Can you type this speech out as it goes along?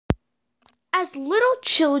As little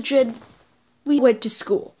children, we went to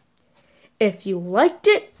school, if you liked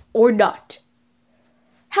it or not.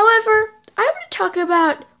 However, I want to talk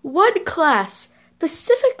about one class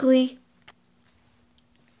specifically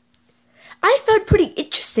I found pretty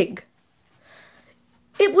interesting.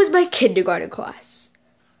 It was my kindergarten class.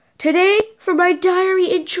 Today, for my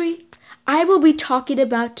diary entry, I will be talking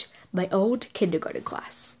about my old kindergarten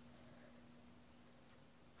class.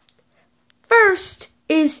 First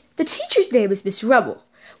is the teacher's name is Miss Rummel.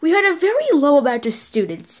 We had a very low amount of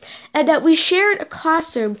students, and that we shared a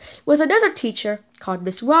classroom with another teacher called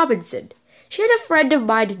Miss Robinson. She had a friend of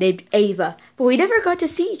mine named Ava, but we never got to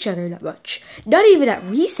see each other that much, not even at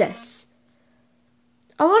recess.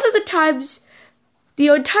 A lot of the times, the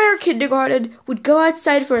entire kindergarten would go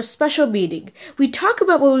outside for a special meeting. We'd talk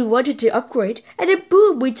about what we wanted to upgrade, and then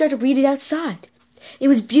boom, we'd start reading outside. It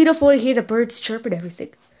was beautiful to hear the birds chirp and everything.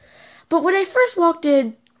 But when I first walked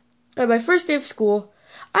in, on my first day of school,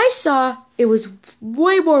 I saw it was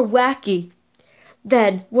way more wacky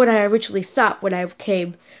than what I originally thought when I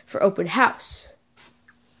came for open house.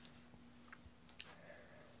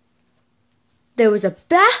 There was a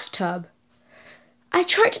bathtub. I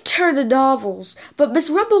tried to turn the novels, but Miss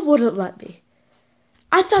Rummel wouldn't let me.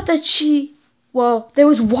 I thought that there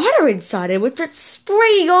was water inside. It would start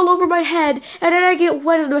spraying all over my head, and then I'd get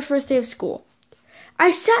wet on my first day of school. I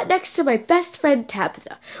sat next to my best friend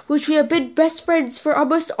Tabitha, which we have been best friends for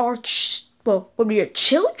almost when we were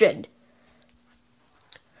children.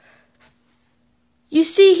 You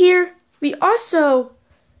see here, we also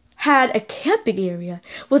had a camping area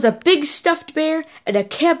with a big stuffed bear and a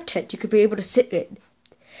camp tent you could be able to sit in.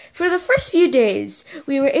 For the first few days,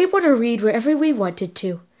 we were able to read wherever we wanted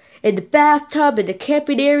to, in the bathtub, in the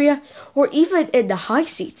camping area, or even in the high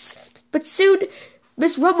seats. But soon,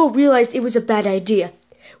 Miss Rummel realized it was a bad idea.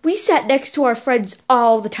 We sat next to our friends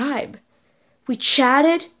all the time. We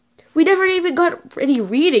chatted. We never even got any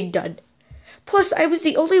reading done. Plus, I was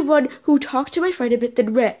the only one who talked to my friend a bit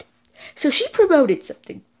than read. So she promoted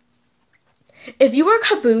something. If you were a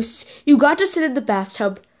caboose, you got to sit in the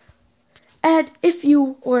bathtub. And if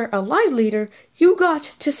you were a line leader, you got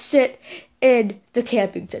to sit in the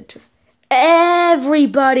camping center.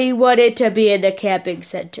 Everybody wanted to be in the camping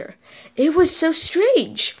center. It was so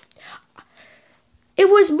strange. It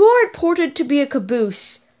was more important to be a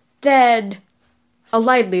caboose than a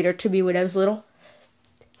line leader to me when I was little.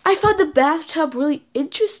 I found the bathtub really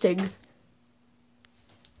interesting.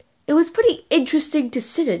 It was pretty interesting to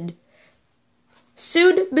sit in.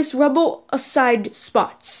 Soon, Miss Rummel assigned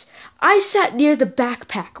spots. I sat near the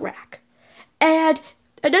backpack rack, and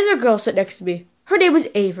another girl sat next to me. Her name was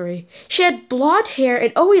Avery. She had blonde hair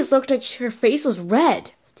and always looked like her face was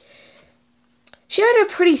red. She had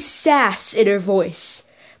a pretty sass in her voice,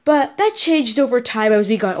 but that changed over time as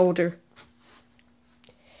we got older.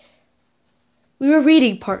 We were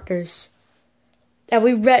reading partners, and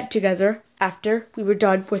we read together after we were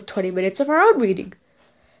done with 20 minutes of our own reading.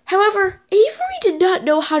 However, Avery did not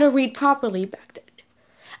know how to read properly back then.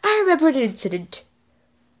 I remember an incident.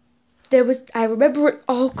 I remember it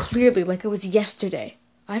all clearly, like it was yesterday.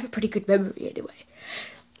 I have a pretty good memory anyway.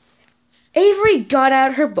 Avery got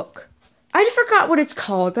out her book. I forgot what it's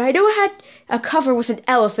called, but I know it had a cover with an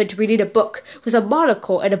elephant reading a book with a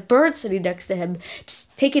monocle and a bird sitting next to him,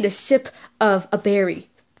 just taking a sip of a berry.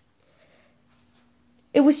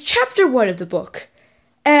 It was chapter 1 of the book,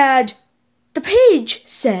 and the page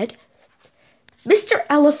said, Mr.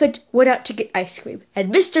 Elephant went out to get ice cream,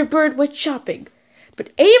 and Mr. Bird went shopping.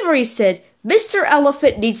 But Avery said, Mr.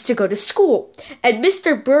 Elephant needs to go to school, and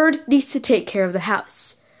Mr. Bird needs to take care of the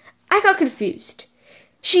house. I got confused.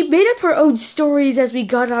 She made up her own stories as we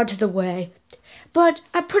got onto the way, but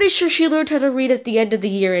I'm pretty sure she learned how to read at the end of the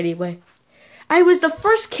year anyway. I was the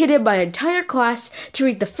first kid in my entire class to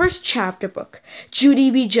read the first chapter book,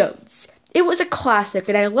 Junie B. Jones. It was a classic,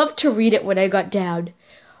 and I loved to read it when I got down.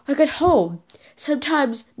 I got home.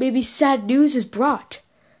 Sometimes maybe sad news is brought.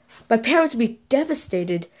 My parents would be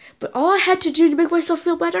devastated, but all I had to do to make myself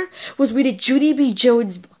feel better was read a Junie B.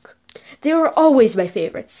 Jones book. They were always my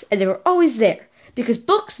favorites, and they were always there, because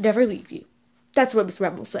books never leave you. That's what Miss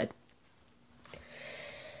Rummel said.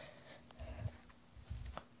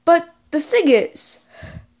 But the thing is,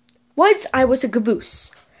 once I was a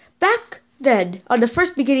caboose. Back then, on the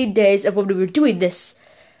first beginning days of when we were doing this,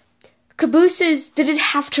 cabooses didn't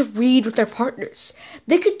have to read with their partners.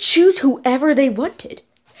 They could choose whoever they wanted.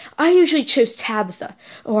 I usually chose Tabitha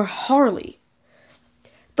or Harley.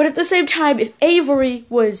 But at the same time, if Avery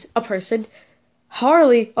was a person,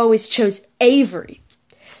 Harley always chose Avery.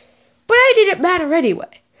 But I didn't matter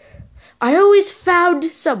anyway. I always found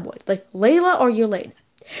someone, like Layla or Yelena.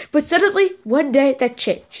 But suddenly, one day, that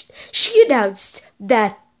changed. She announced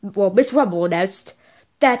that, Miss Rumble announced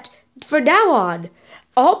that from now on,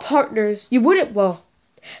 all partners,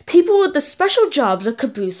 people with the special jobs of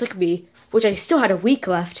caboose like me, which I still had a week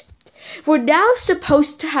left, were now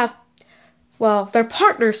supposed to have, their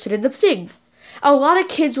partners sit in the thing. A lot of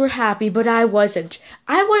kids were happy, but I wasn't.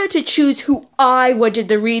 I wanted to choose who I wanted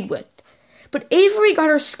to read with. But Avery got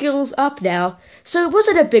her skills up now, so it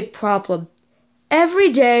wasn't a big problem.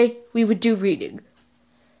 Every day, we would do reading.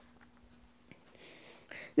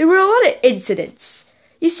 There were a lot of incidents.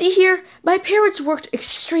 You see here, my parents worked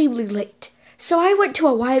extremely late, so I went to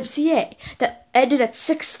a YMCA that ended at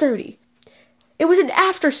 6:30. It was an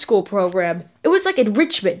after-school program. It was like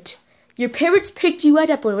enrichment. Your parents picked you up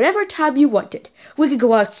at whatever time you wanted. We could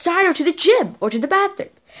go outside or to the gym or to the bathroom,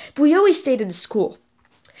 but we always stayed in the school.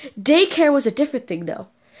 Daycare was a different thing, though.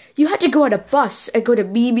 You had to go on a bus and go to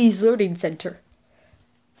Mimi's Learning Center.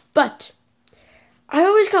 But I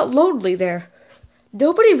always got lonely there.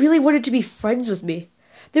 Nobody really wanted to be friends with me.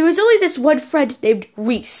 There was only this one friend named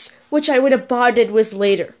Reese, which I would have bonded with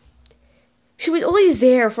later. She was only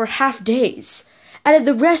there for half days, and in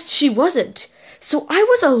the rest she wasn't. So I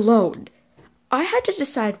was alone. I had to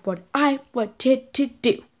decide what I wanted to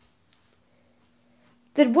do.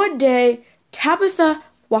 Then one day, Tabitha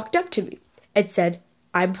walked up to me and said,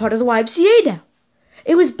 "I'm part of the YMCA now."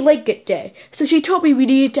 It was blanket day, so she told me we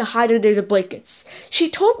needed to hide under the blankets. She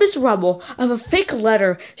told Miss Rummel of a fake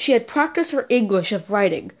letter she had practiced her English of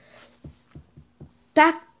writing.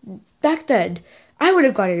 Back then, I would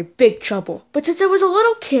have gotten in big trouble, but since I was a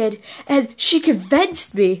little kid and she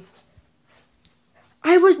convinced me,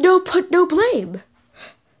 I was no blame.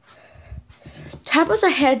 Tabitha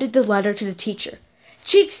handed the letter to the teacher.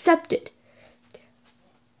 She accepted,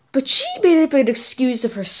 but she made up an excuse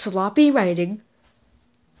of her sloppy writing,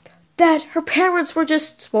 that her parents were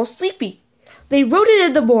just, sleepy. They wrote it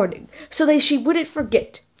in the morning so that she wouldn't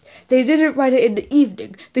forget. They didn't write it in the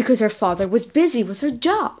evening because her father was busy with her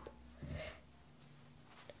job.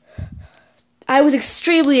 I was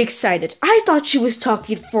extremely excited. I thought she was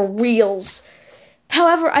talking for reals.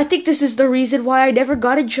 However, I think this is the reason why I never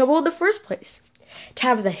got in trouble in the first place.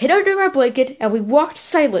 Tabitha hid under our blanket, and we walked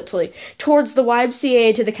silently towards the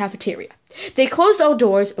YMCA to the cafeteria. They closed all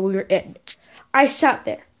doors, and we were in. I sat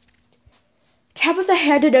there. Tabitha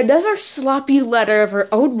handed another sloppy letter of her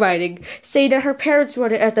own writing, saying that her parents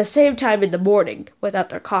wrote it at the same time in the morning, without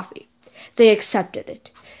their coffee. They accepted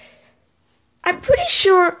it. I'm pretty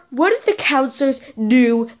sure one of the counselors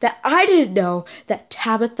knew that I didn't know that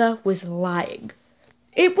Tabitha was lying.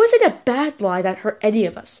 It wasn't a bad lie that hurt any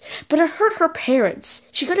of us, but it hurt her parents.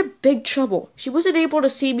 She got in big trouble. She wasn't able to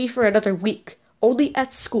see me for another week, only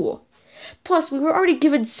at school. Plus, we were already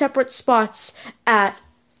given separate spots at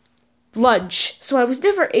lunch, so I was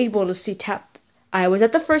never able to see Tab. I was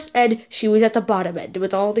at the first end, she was at the bottom end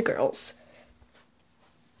with all the girls.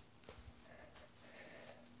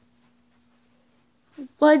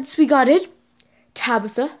 Once we got in,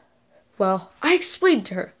 Tabitha, I explained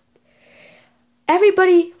to her.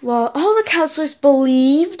 All the counselors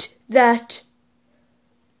believed that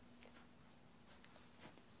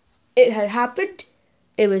it had happened.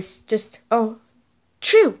 It was just,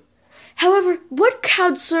 true. However, one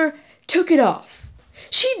counselor took it off.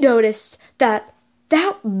 She noticed that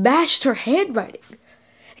matched her handwriting.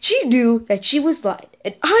 She knew that she was lying,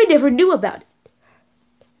 and I never knew about it.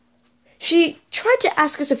 She tried to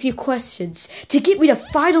ask us a few questions to get me to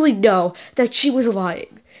finally know that she was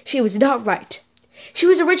lying. She was not right. She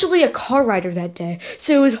was originally a car rider that day,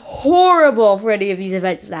 so it was horrible for any of these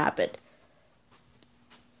events to happen.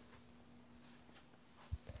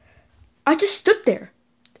 I just stood there.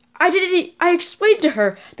 I explained to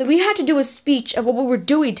her that we had to do a speech of what we were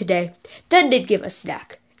doing today. Then they'd give us a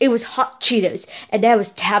snack. It was hot Cheetos, and that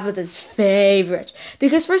was Tabitha's favorite,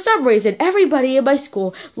 because for some reason everybody in my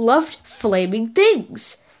school loved flaming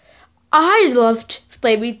things. I loved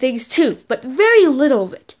flaming things too, but very little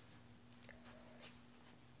of it.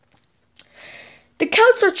 The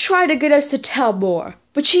counselor tried to get us to tell more,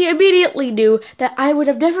 but she immediately knew that I would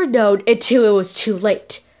have never known until it was too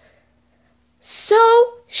late.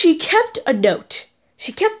 So she kept a note.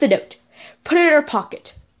 She kept the note, put it in her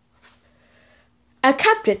pocket. I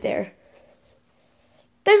kept it there.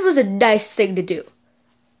 That was a nice thing to do.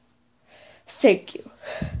 Thank you.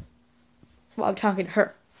 I'm talking to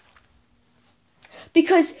her.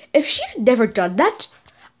 Because if she had never done that,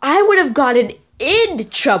 I would have gotten in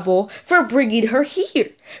trouble for bringing her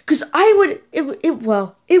here. Because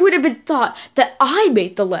it would have been thought that I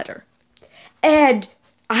made the letter. And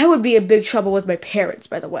I would be in big trouble with my parents,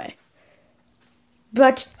 by the way.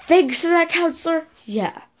 But thanks to that counselor,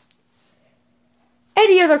 Yeah.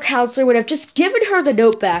 Any other counselor would have just given her the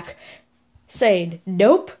note back, saying,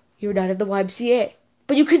 "Nope, you're not in the YMCA."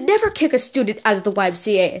 But you could never kick a student out of the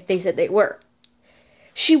YMCA if they said they were.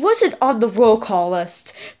 She wasn't on the roll call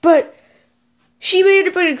list, but she made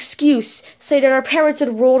up an excuse, saying that her parents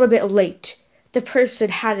had rolled a bit late. The person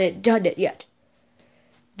hadn't done it yet.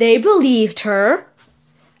 They believed her,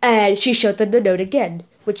 and she showed them the note again,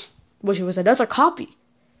 which was another copy.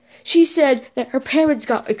 She said that her parents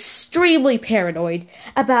got extremely paranoid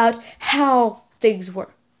about how things were.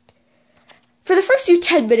 For the first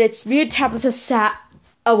 10 minutes, me and Tabitha sat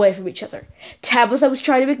away from each other. Tabitha was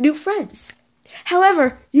trying to make new friends.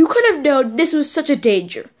 However, you could have known this was such a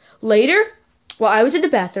danger. Later, while I was in the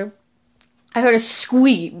bathroom, I heard a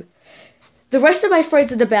scream. The rest of my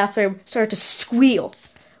friends in the bathroom started to squeal.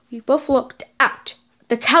 We both looked out.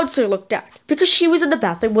 The counselor looked out, because she was in the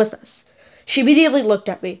bathroom with us. She immediately looked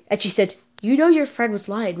at me, and she said, "You know your friend was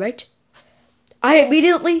lying, right?" I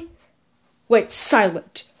immediately went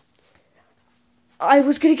silent. I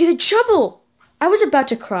was going to get in trouble. I was about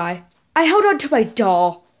to cry. I held on to my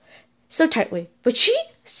doll so tightly, but she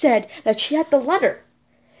said that she had the letter.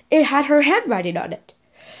 It had her handwriting on it.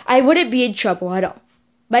 I wouldn't be in trouble at all.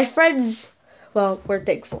 My friends, well, were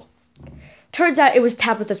thankful. Turns out it was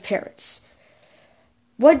Tabitha's parents.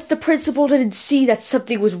 Once the principal didn't see that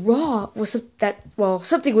something was wrong,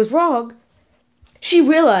 she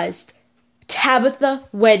realized Tabitha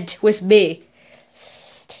went with me.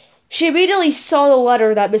 She immediately saw the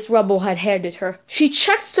letter that Miss Rumble had handed her. She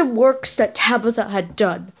checked some works that Tabitha had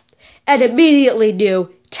done, and immediately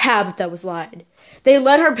knew Tabitha was lying. They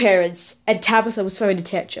led her parents, and Tabitha was throwing a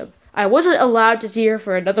tantrum. I wasn't allowed to see her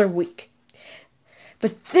for another week.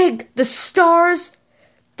 But think the stars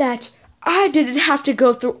that I didn't have to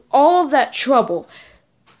go through all of that trouble.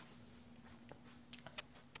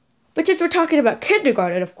 But since we're talking about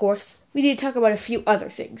kindergarten, of course, we need to talk about a few other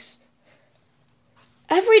things.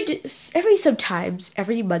 Every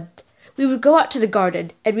month, we would go out to the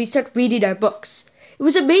garden and we'd start reading our books. It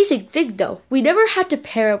was an amazing thing, though. We never had to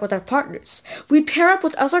pair up with our partners. We'd pair up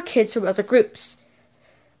with other kids from other groups.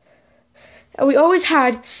 And we always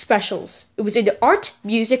had specials. It was either art,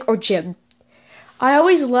 music, or gym. I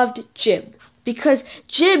always loved gym, because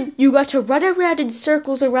gym, you got to run around in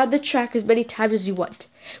circles around the track as many times as you want.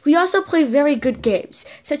 We also played very good games,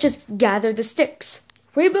 such as Gather the Sticks.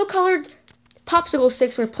 Rainbow-colored popsicle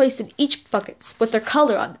sticks were placed in each bucket with their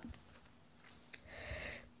color on them.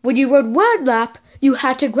 When you rode one lap, you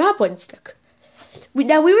had to grab one stick. We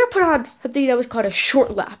were put on something that was called a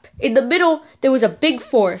short lap. In the middle, there was a big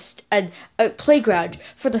forest and a playground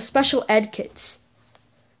for the special ed kids.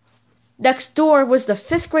 Next door was the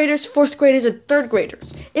 5th graders, 4th graders, and 3rd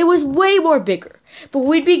graders. It was way more bigger, but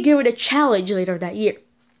we'd be given a challenge later that year.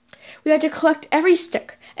 We had to collect every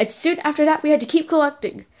stick, and soon after that we had to keep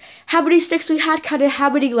collecting. How many sticks we had counted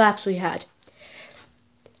how many laps we had.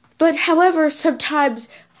 But however,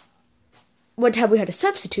 one time we had a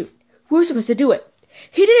substitute. We were supposed to do it.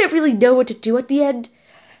 He didn't really know what to do at the end,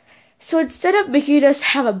 so instead of making us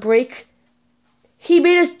have a break, he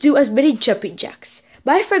made us do as many jumping jacks.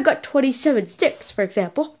 My friend got 27 sticks, for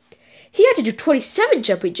example. He had to do 27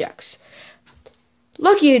 jumping jacks.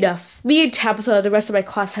 Lucky enough, me and Tabitha and the rest of my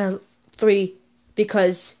class had 3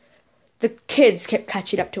 because the kids kept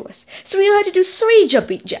catching up to us. So we had to do 3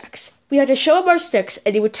 jumping jacks. We had to show him our sticks,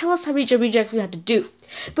 and he would tell us how many jumping jacks we had to do.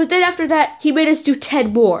 But then after that, he made us do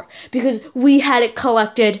 10 more because we hadn't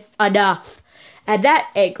collected enough. And that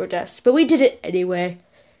angered us, but we did it anyway.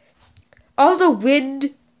 All the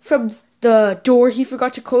wind from the door he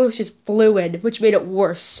forgot to close just blew in, which made it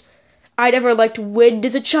worse. I never liked wind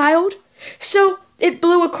as a child, so it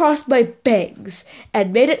blew across my bangs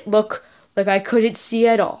and made it look like I couldn't see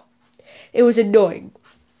at all. It was annoying.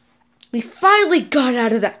 We finally got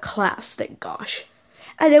out of that class, thank gosh.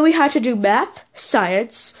 And then we had to do math,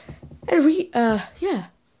 science, and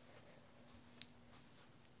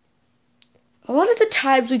A lot of the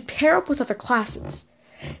times we'd pair up with other classes.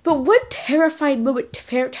 But one terrifying moment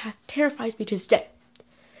terrifies me to this day.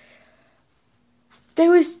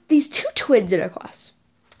 There was these 2 twins in our class.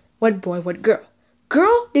 One boy, one girl.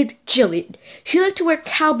 Girl named Jillian. She liked to wear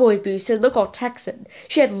cowboy boots and look all Texan.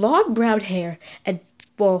 She had long brown hair and,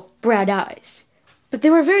 brown eyes. But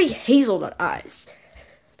they were very hazelnut eyes.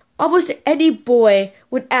 Almost any boy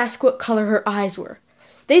would ask what color her eyes were.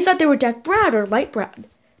 They thought they were dark brown or light brown.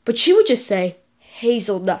 But she would just say,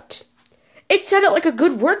 hazelnut. It sounded like a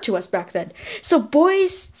good word to us back then. So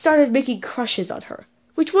boys started making crushes on her,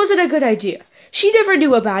 which wasn't a good idea. She never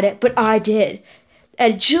knew about it, but I did.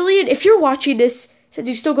 And Jillian, if you're watching this, Since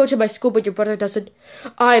you still go to my school but your brother doesn't.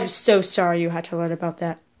 I'm so sorry you had to learn about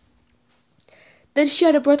that. Then she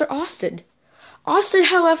had a brother, Austin. Austin,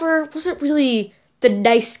 however, wasn't really the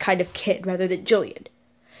nice kind of kid rather than Julian.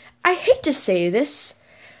 I hate to say this,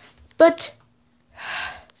 but...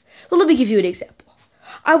 Well, let me give you an example.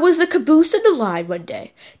 I was the caboose in the line one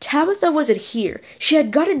day. Tabitha wasn't here. She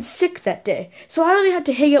had gotten sick that day, so I only had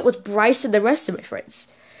to hang out with Bryce and the rest of my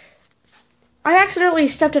friends. I accidentally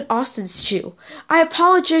stepped on Austin's shoe. I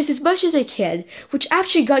apologized as much as I can, which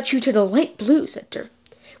actually got you to the light blue center,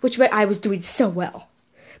 which meant I was doing so well.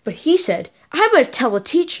 But he said, I'm going to tell the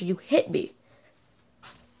teacher you hit me.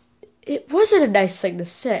 It wasn't a nice thing to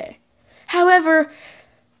say. However,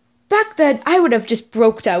 back then I would have just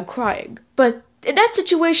broke down crying, but in that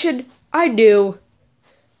situation, I knew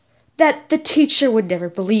that the teacher would never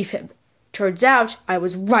believe him. Turns out, I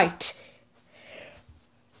was right.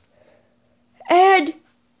 And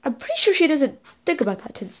I'm pretty sure she doesn't think about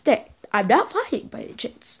that to this day. I'm not lying by any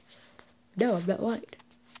chance. No, I'm not lying.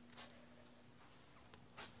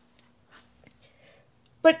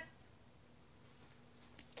 But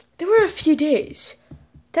there were a few days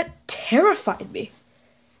that terrified me.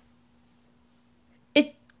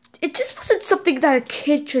 It just wasn't something that a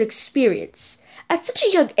kid should experience. At such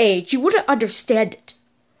a young age, you wouldn't understand it.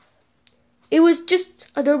 It was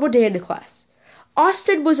just a normal day in the class.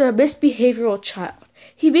 Austin was a misbehavioral child.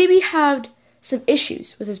 He maybe had some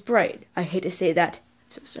issues with his brain. I hate to say that.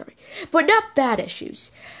 I'm so sorry. But not bad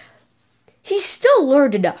issues. He still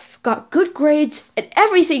learned enough, got good grades, and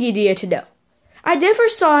everything he needed to know. I never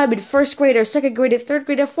saw him in first grade or second grade or third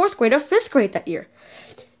grade or fourth grade or fifth grade that year.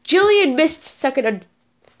 Jillian missed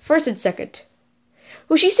first and second.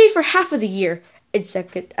 Well, she stayed for half of the year in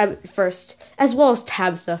first, as well as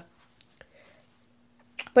Tabitha.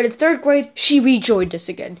 But in third grade, she rejoined us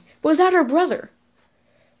again, but without her brother.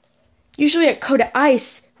 Usually at Coda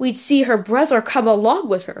Ice, we'd see her brother come along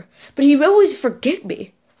with her, but he'd always forget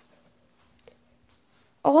me.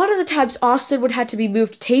 A lot of the times, Austin would have to be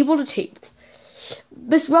moved table to table.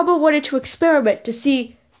 Miss Rubble wanted to experiment to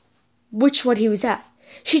see which one he was at.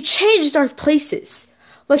 She changed our places.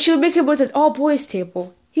 Like she would make him with an all-boys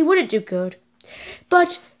table. He wouldn't do good.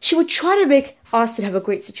 But she would try to make Austin have a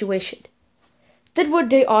great situation. Then one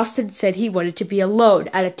day Austin said he wanted to be alone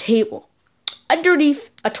at a table,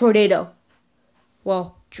 underneath a tornado.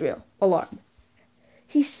 Well, drill, alarm.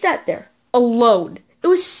 He sat there, alone. It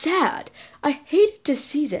was sad. I hated to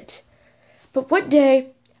see that. But one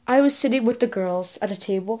day, I was sitting with the girls at a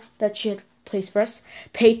table that she had placed for us.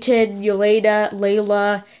 Peyton, Yelena,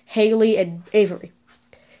 Layla, Haley, and Avery.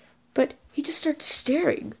 But he just started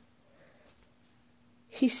staring.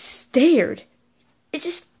 He stared.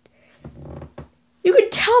 You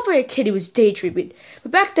could tell by a kid he was daydreaming.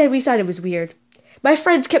 But back then we thought it was weird. My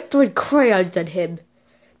friends kept throwing crayons at him.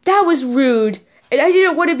 That was rude, and I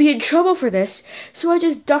didn't want to be in trouble for this, so I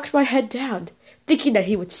just ducked my head down, thinking that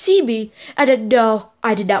he would see me, and no,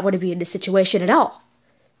 I did not want to be in this situation at all.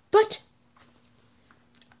 But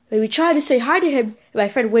when we tried to say hi to him, and my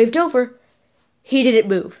friend waved over, he didn't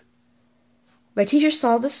move. My teacher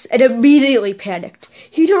saw this and immediately panicked.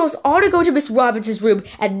 He told us all to go to Miss Robinson's room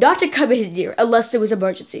and not to come in here unless there was an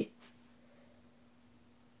emergency.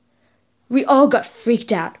 We all got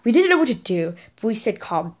freaked out. We didn't know what to do, but we stayed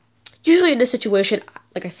calm. Usually in this situation,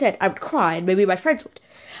 like I said, I would cry and maybe my friends would.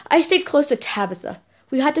 I stayed close to Tabitha.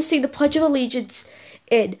 We had to sing the Pledge of Allegiance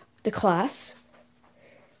in the class.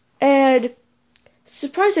 And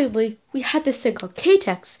surprisingly, we had this thing called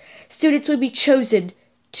K-Tex. Students would be chosen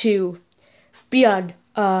to be on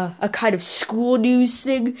a kind of school news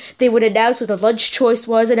thing. They would announce what the lunch choice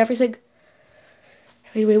was and everything.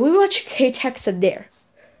 Anyway, we watched K-Tex in there.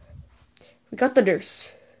 We got the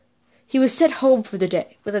nurse. He was sent home for the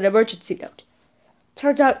day with an emergency note.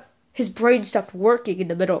 Turns out his brain stopped working in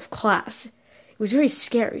the middle of class. It was very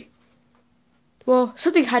scary. Well,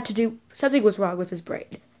 something was wrong with his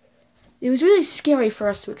brain. It was really scary for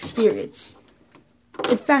us to experience.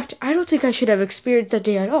 In fact, I don't think I should have experienced that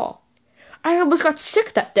day at all. I almost got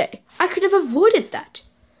sick that day. I could have avoided that.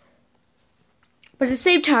 But at the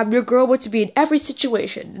same time, your girl wants to be in every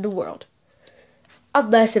situation in the world.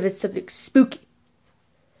 Unless if it's something spooky.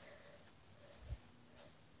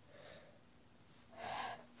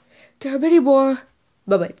 There are many more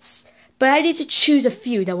moments, but I need to choose a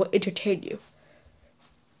few that will entertain you.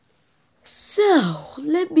 So,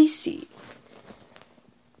 let me see.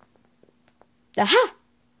 Aha!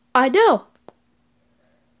 I know!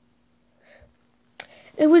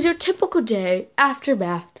 It was your typical day after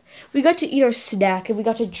math. We got to eat our snack and we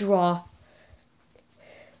got to draw.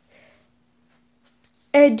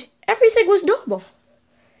 And everything was normal.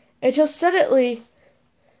 Until suddenly,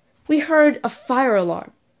 we heard a fire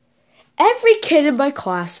alarm. Every kid in my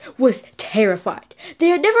class was terrified. They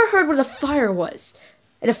had never heard what a fire was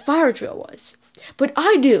and a fire drill was. But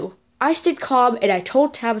I knew. I stayed calm and I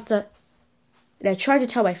told Tabitha and I tried to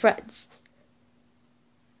tell my friends.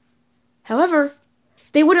 However,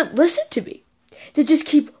 they wouldn't listen to me. They'd just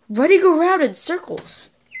keep running around in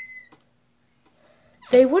circles.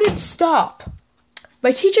 They wouldn't stop.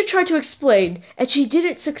 My teacher tried to explain, and she did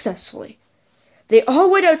it successfully. They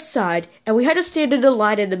all went outside, and we had to stand in a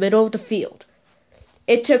line in the middle of the field.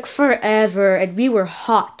 It took forever, and we were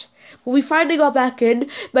hot. When we finally got back in,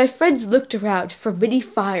 my friends looked around for many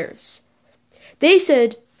fires. They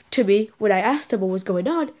said to me, when I asked them what was going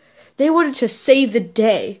on, they wanted to save the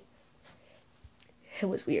day. It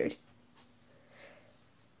was weird.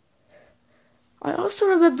 I also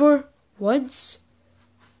remember once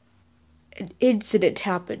an incident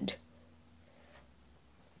happened.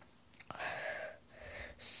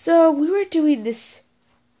 So we were doing this,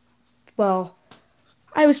 well,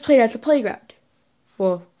 I was playing at the playground.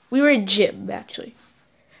 Well, we were in gym, actually.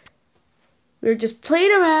 We were just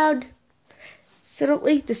playing around.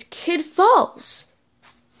 Suddenly, this kid falls.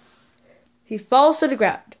 He falls to the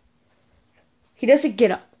ground. He doesn't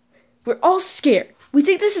get up. We're all scared. We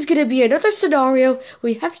think this is going to be another scenario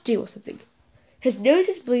where we have to deal with something. His nose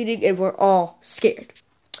is bleeding and we're all scared.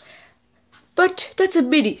 But that's a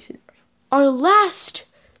mini scenario. Our last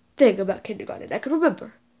thing about kindergarten I can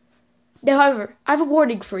remember. Now, however, I have a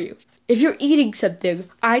warning for you. If you're eating something,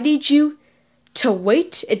 I need you to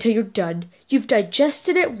wait until you're done. You've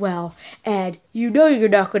digested it well, and you know you're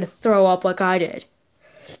not going to throw up like I did.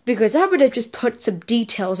 Because I'm going to just put some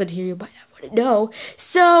details in here you might not want to know.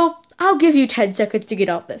 So, I'll give you 10 seconds to get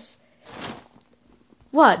out this.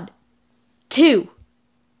 1, 2,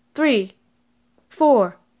 3,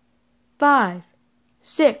 4, 5,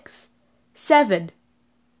 6, 7,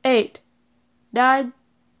 8, 9,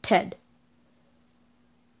 10.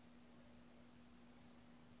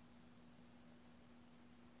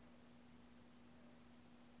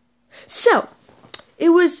 So, it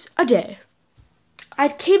was a day. I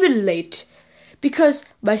came in late because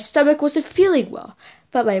my stomach wasn't feeling well,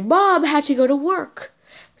 but my mom had to go to work,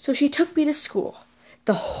 so she took me to school.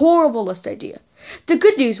 The horriblest idea. The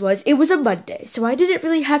good news was it was a Monday, so I didn't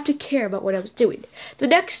really have to care about what I was doing. The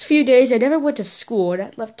next few days I never went to school, and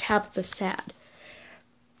that left Tabitha sad.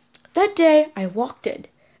 That day I walked in.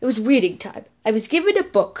 It was reading time. I was given a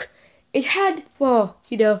book. It had, well,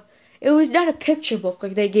 it was not a picture book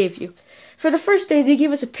like they gave you. For the first day, they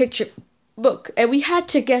gave us a picture book, and we had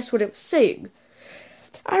to guess what it was saying.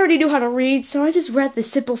 I already knew how to read, so I just read the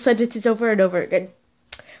simple sentences over and over again.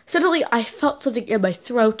 Suddenly, I felt something in my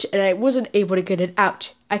throat, and I wasn't able to get it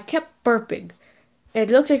out. I kept burping, and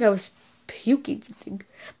it looked like I was puking something,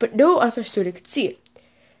 but no other student could see it.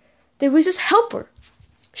 There was this helper.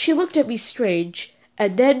 She looked at me strange,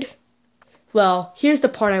 and then, well, here's the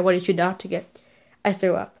part I wanted you not to get. I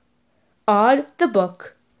threw up. On the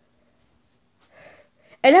book.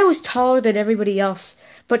 And I was taller than everybody else,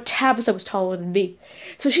 but Tabitha was taller than me.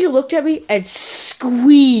 So she looked at me and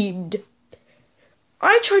screamed.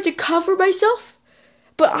 I tried to cover myself,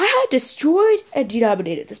 but I had destroyed and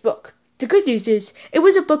denominated this book. The good news is, it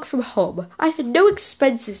was a book from home. I had no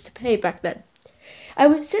expenses to pay back then. I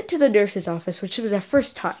was sent to the nurse's office, which was our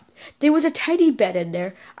first time. There was a tiny bed in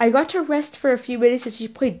there. I got to rest for a few minutes as she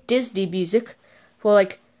played Disney music. Well,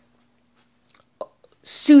 like,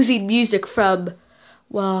 soothing music from,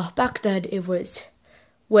 well, back then it was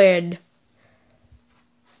when,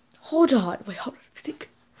 hold on, I think.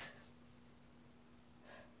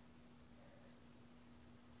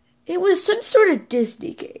 It was some sort of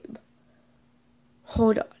Disney game.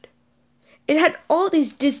 Hold on. It had all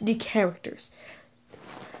these Disney characters.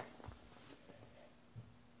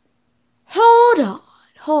 Hold on.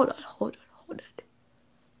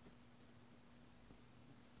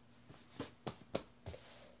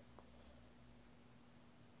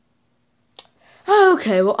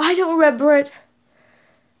 Okay, well, I don't remember it.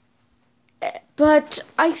 But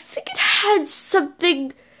I think it had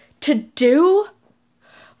something to do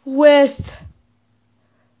with,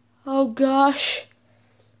 oh gosh.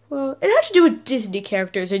 Well, it had to do with Disney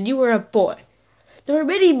characters, and you were a boy. There were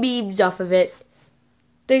many memes off of it.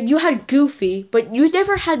 You had Goofy, but you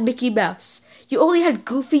never had Mickey Mouse. You only had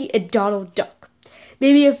Goofy and Donald Duck.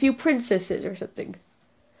 Maybe a few princesses or something.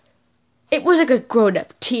 It was like a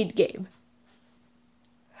grown-up teen game.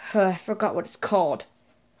 I forgot what it's called.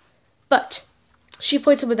 But she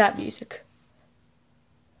played some of that music.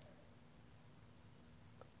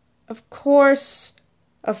 Of course,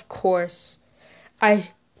 I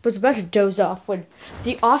was about to doze off when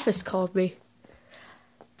the office called me.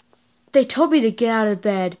 They told me to get out of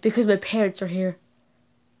bed because my parents were here.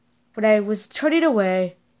 When I was turning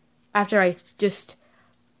away, after I just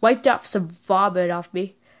wiped off some vomit off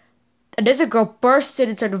me, another girl burst in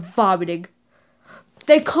and started vomiting.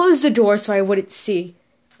 They closed the door so I wouldn't see.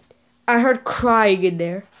 I heard crying in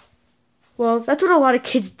there. Well, that's what a lot of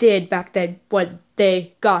kids did back then when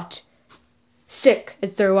they got sick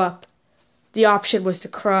and threw up. The option was to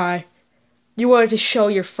cry. You wanted to show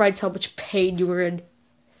your friends how much pain you were in.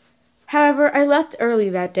 However, I left early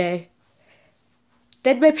that day.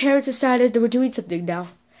 Then my parents decided they were doing something now.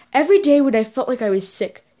 Every day when I felt like I was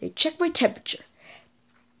sick, they'd check my temperature.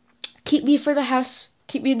 Keep me in the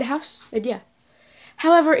house, and yeah.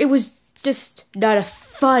 However, it was just not a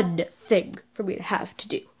fun thing for me to have to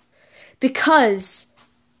do. Because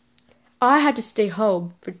I had to stay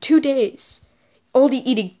home for 2 days, only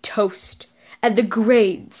eating toast and the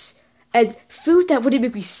grains and food that wouldn't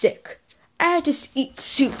make me sick. I had to eat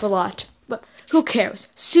soup a lot, but who cares?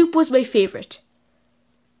 Soup was my favorite.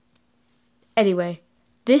 Anyway,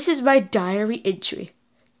 this is my diary entry.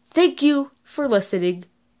 Thank you for listening.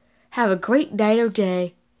 Have a great night or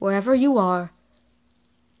day, wherever you are.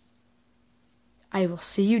 I will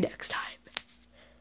see you next time.